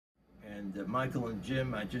And Michael and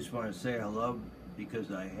Jim, I just want to say hello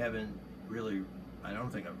because I haven't really, I don't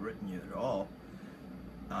think I've written you at all.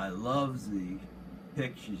 I love the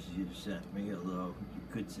pictures you sent me, although you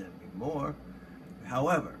could send me more.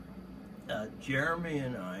 However, Jeremy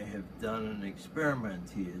and I have done an experiment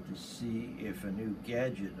here to see if a new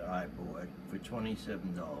gadget I bought for $27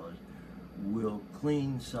 will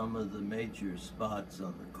clean some of the major spots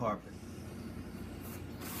on the carpet.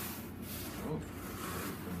 Oh,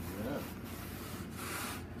 yeah.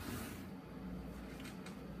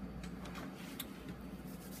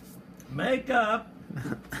 Makeup!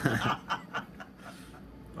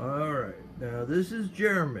 All right, now this is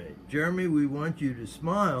Jeremy. Jeremy, we want you to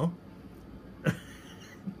smile.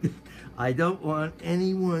 I don't want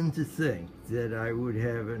anyone to think that I would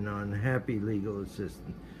have an unhappy legal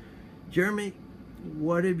assistant. Jeremy,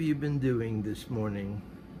 what have you been doing this morning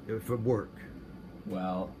for work?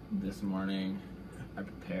 Well, this morning I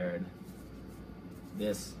prepared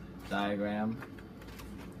this diagram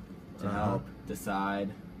to help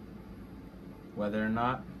decide whether or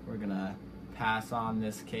not we're gonna pass on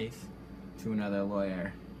this case to another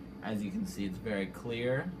lawyer. As you can see, it's very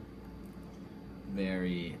clear,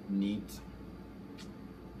 very neat,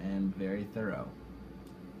 and very thorough.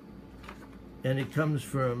 And it comes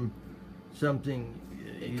from something.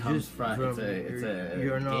 It comes from it's a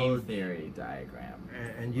game theory diagram.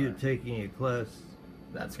 And you're taking a class.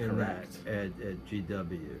 That's correct. At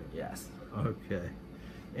GW. Yes. Okay.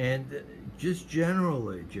 And just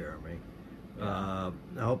generally, Jeremy, I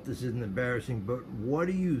hope this isn't embarrassing, but what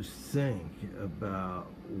do you think about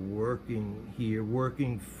working here,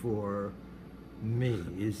 working for me?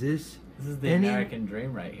 This is the American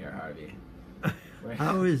dream right here, Harvey.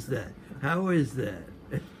 How is that? How is that?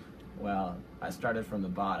 Well, I started from the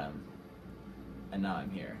bottom, and now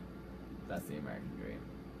I'm here. That's the American dream.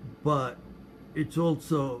 But it's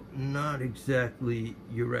also not exactly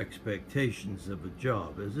your expectations of a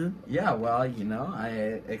job, is it? Yeah, well, you know,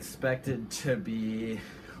 I expected to be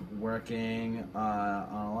working on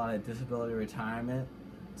a lot of disability retirement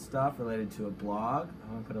stuff related to a blog.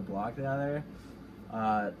 I'm going to put a blog together.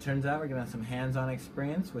 Turns out we're going to have some hands-on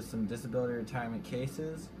experience with some disability retirement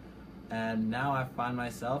cases. And now I find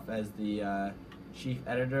myself as the chief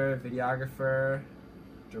editor, videographer,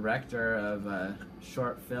 director of a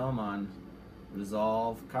short film on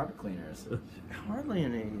Resolve carpet cleaners. Hardly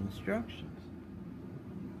any instructions.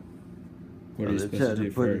 What are you supposed to do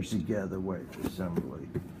put first? It together, wait, assembly.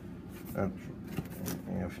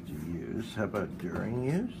 After use. How about during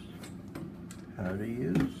use? How to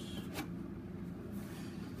use?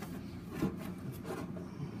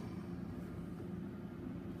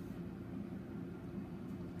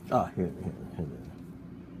 Here.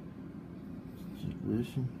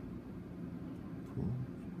 Listen.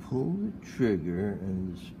 Pull the trigger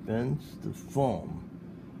and dispense the foam.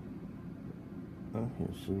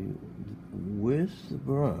 Okay, so you, with the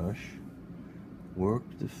brush, work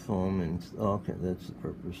the foam and, okay, that's the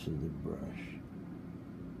purpose of the brush.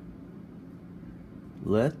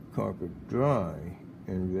 Let carpet dry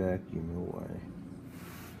and vacuum away.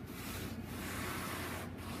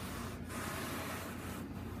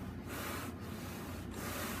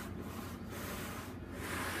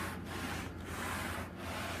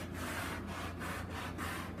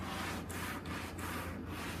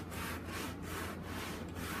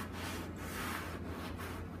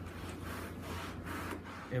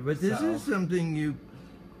 Yeah, but this is something you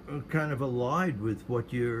kind of allied with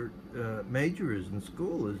what your major is in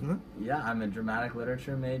school, isn't it? Yeah, I'm a dramatic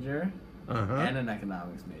literature major and an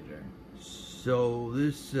economics major. So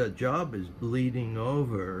this job is bleeding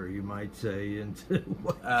over, you might say, into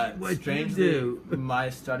what you do. My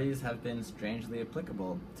studies have been strangely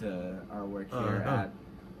applicable to our work here at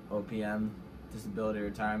OPM, Disability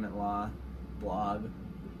Retirement Law,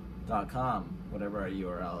 blog.com, whatever our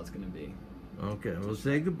URL is going to be. Okay, well,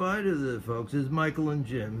 say goodbye to the folks. This is Michael and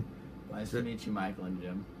Jim. Nice to meet you, Michael and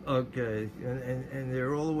Jim. Okay, and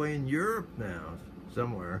they're all the way in Europe now,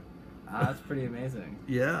 somewhere. That's pretty amazing.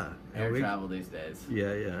 Yeah. Air travel these days.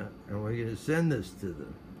 Yeah. And we're going to send this to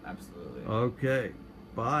them. Absolutely. Okay,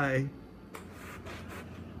 bye.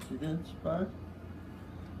 See that spot?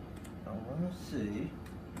 I want to see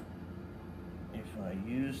if I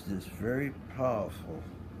use this very powerful,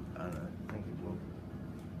 I think it will,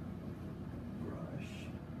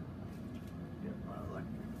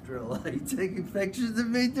 drill. Are you taking pictures of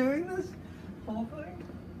me doing this whole thing?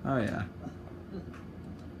 Oh yeah.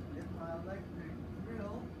 Get my electric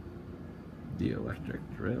drill. The electric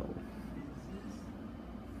drill. This is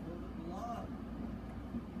for the blog.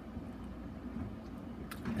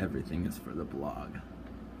 Everything is for the blog.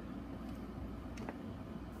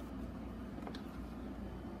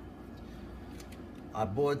 I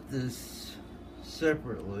bought this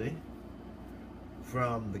separately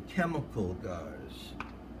from the Chemical Guys.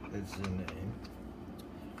 It's the name.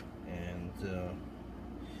 And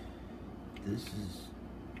this is,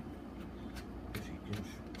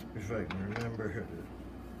 if I can remember how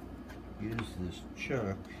to use this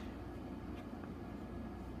chuck.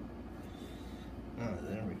 Oh,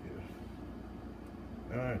 there we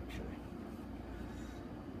go. Okay.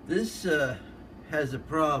 This has a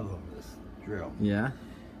problem, this drill. Yeah.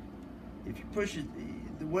 If you push it,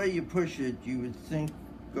 the way you push it, you would think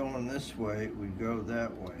going this way it would go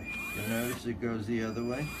that way. You notice it goes the other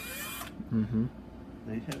way? Mm-hmm.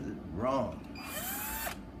 They have it wrong.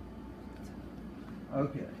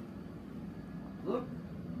 Okay. Look.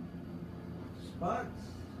 Spots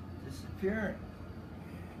disappearing.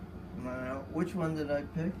 Now, which one did I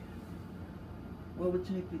pick? Well, we'll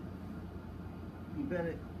take it. You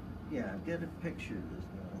better, yeah, get a picture of this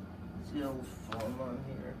now. See all the foam on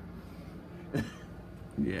here?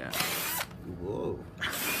 Yeah. Whoa.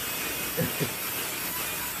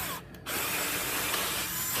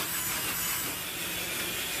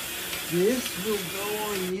 This will go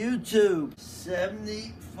on YouTube.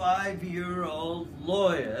 75-year-old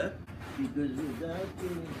lawyer, because without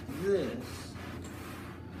doing this,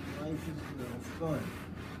 life is no fun.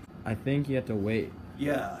 I think you have to wait,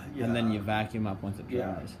 Yeah. and then you vacuum up once it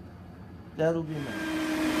Yeah. dries. That'll be nice.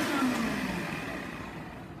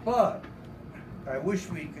 But I wish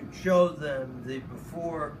we could show them the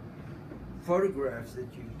before photographs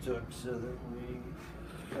that you took, so that we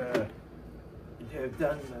have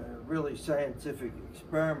done a really scientific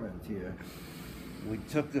experiment here. We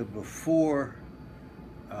took a before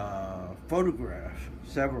photograph,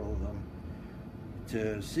 several of them,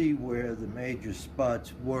 to see where the major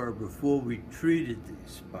spots were before we treated these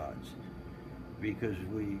spots, because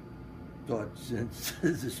we thought since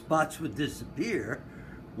the spots would disappear,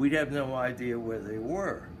 we'd have no idea where they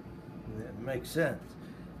were. And that makes sense.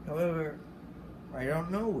 However, I don't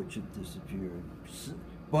know which have disappeared,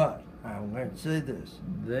 but I'm going to say this.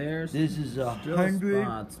 There's This is still 100.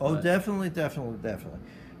 spots, Oh, but- definitely.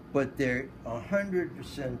 But they're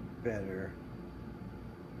 100% better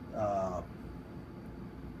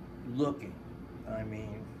looking. I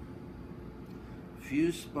mean,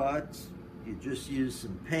 few spots. You just use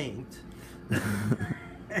some paint.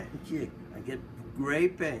 I get gray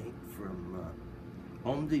paint from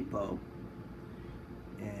Home Depot,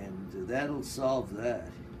 and that'll solve that.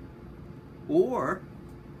 Or,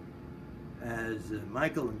 as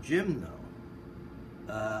Michael and Jim know,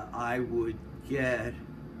 I would get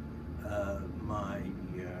my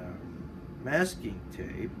masking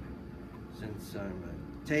tape, since I'm a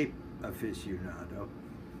tape aficionado,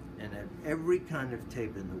 and have every kind of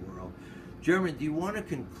tape in the world. Jeremy, do you want to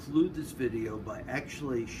conclude this video by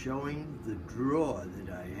actually showing the drawer that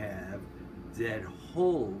I have that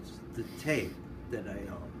holds the tape that I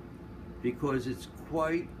own? Because it's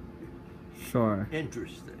quite Sure.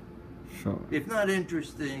 interesting. Sure. If not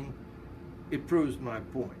interesting, it proves my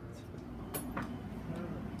point.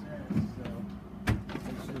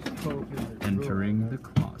 Entering the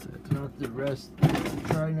closet. Not the rest.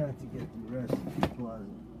 Try not to get the rest of the closet.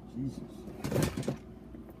 Jesus.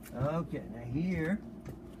 Okay, now here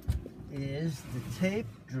is the tape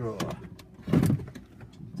drawer.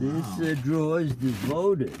 This drawer is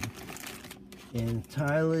devoted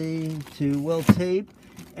entirely to, well, tape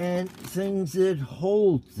and things that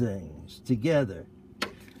hold things together,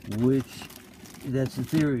 which, that's the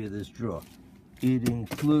theory of this drawer. It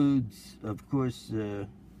includes, of course,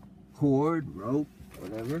 cord, rope,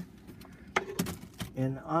 whatever.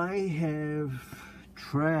 And I have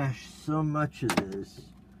trashed so much of this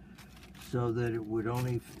so that it would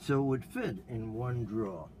fit in one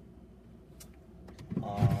drawer.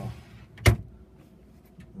 And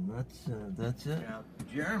that's it. Now,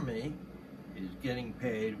 Jeremy is getting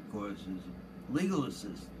paid, of course, as legal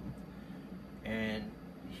assistant, and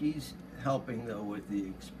he's helping, though, with the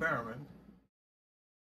experiment.